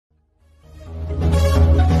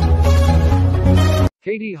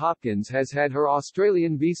Katie Hopkins has had her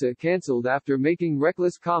Australian visa cancelled after making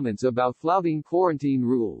reckless comments about flouting quarantine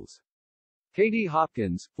rules. Katie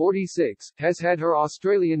Hopkins, 46, has had her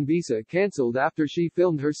Australian visa cancelled after she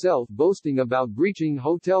filmed herself boasting about breaching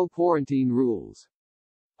hotel quarantine rules.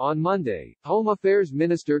 On Monday, Home Affairs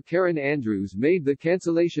Minister Karen Andrews made the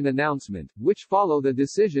cancellation announcement, which followed a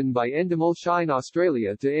decision by Endemol Shine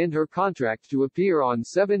Australia to end her contract to appear on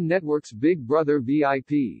Seven Network's Big Brother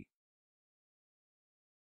VIP.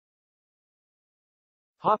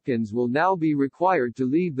 Hopkins will now be required to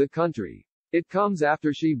leave the country. It comes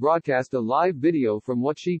after she broadcast a live video from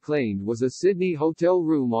what she claimed was a Sydney hotel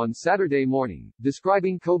room on Saturday morning,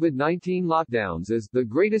 describing COVID-19 lockdowns as the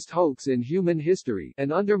greatest hoax in human history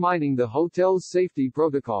and undermining the hotel's safety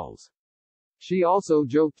protocols. She also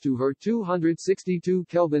joked to her 262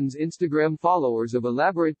 Kelvin's Instagram followers of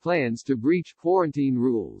elaborate plans to breach quarantine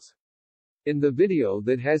rules. In the video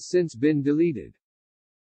that has since been deleted,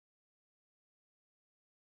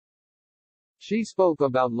 she spoke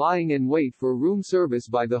about lying in wait for room service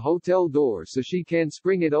by the hotel door so she can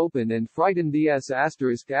spring it open and frighten the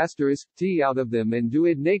 **T out of them and do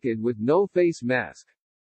it naked with no face mask.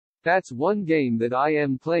 That's one game that I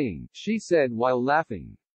am playing, she said while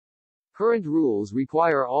laughing. Current rules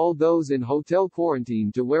require all those in hotel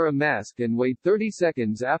quarantine to wear a mask and wait 30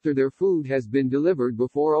 seconds after their food has been delivered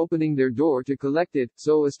before opening their door to collect it,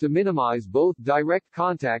 so as to minimize both direct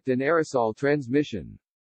contact and aerosol transmission.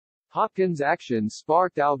 Hopkins' actions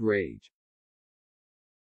sparked outrage,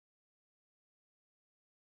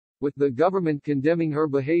 with the government condemning her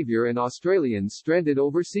behavior and Australians stranded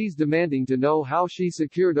overseas demanding to know how she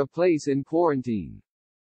secured a place in quarantine.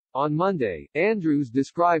 On Monday, Andrews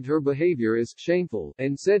described her behavior as shameful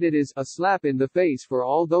and said it is a slap in the face for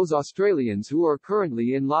all those Australians who are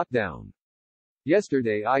currently in lockdown.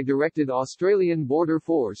 Yesterday I directed Australian Border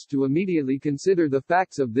Force to immediately consider the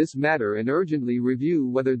facts of this matter and urgently review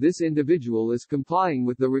whether this individual is complying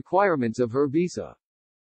with the requirements of her visa.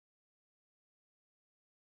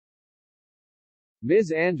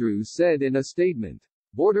 Ms. Andrews said in a statement.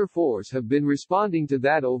 Border Force have been responding to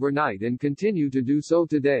that overnight and continue to do so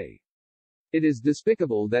today. It is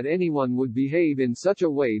despicable that anyone would behave in such a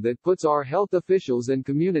way that puts our health officials and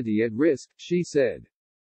community at risk, she said.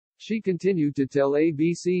 She continued to tell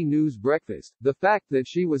ABC News Breakfast, the fact that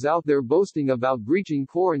she was out there boasting about breaching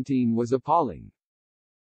quarantine was appalling.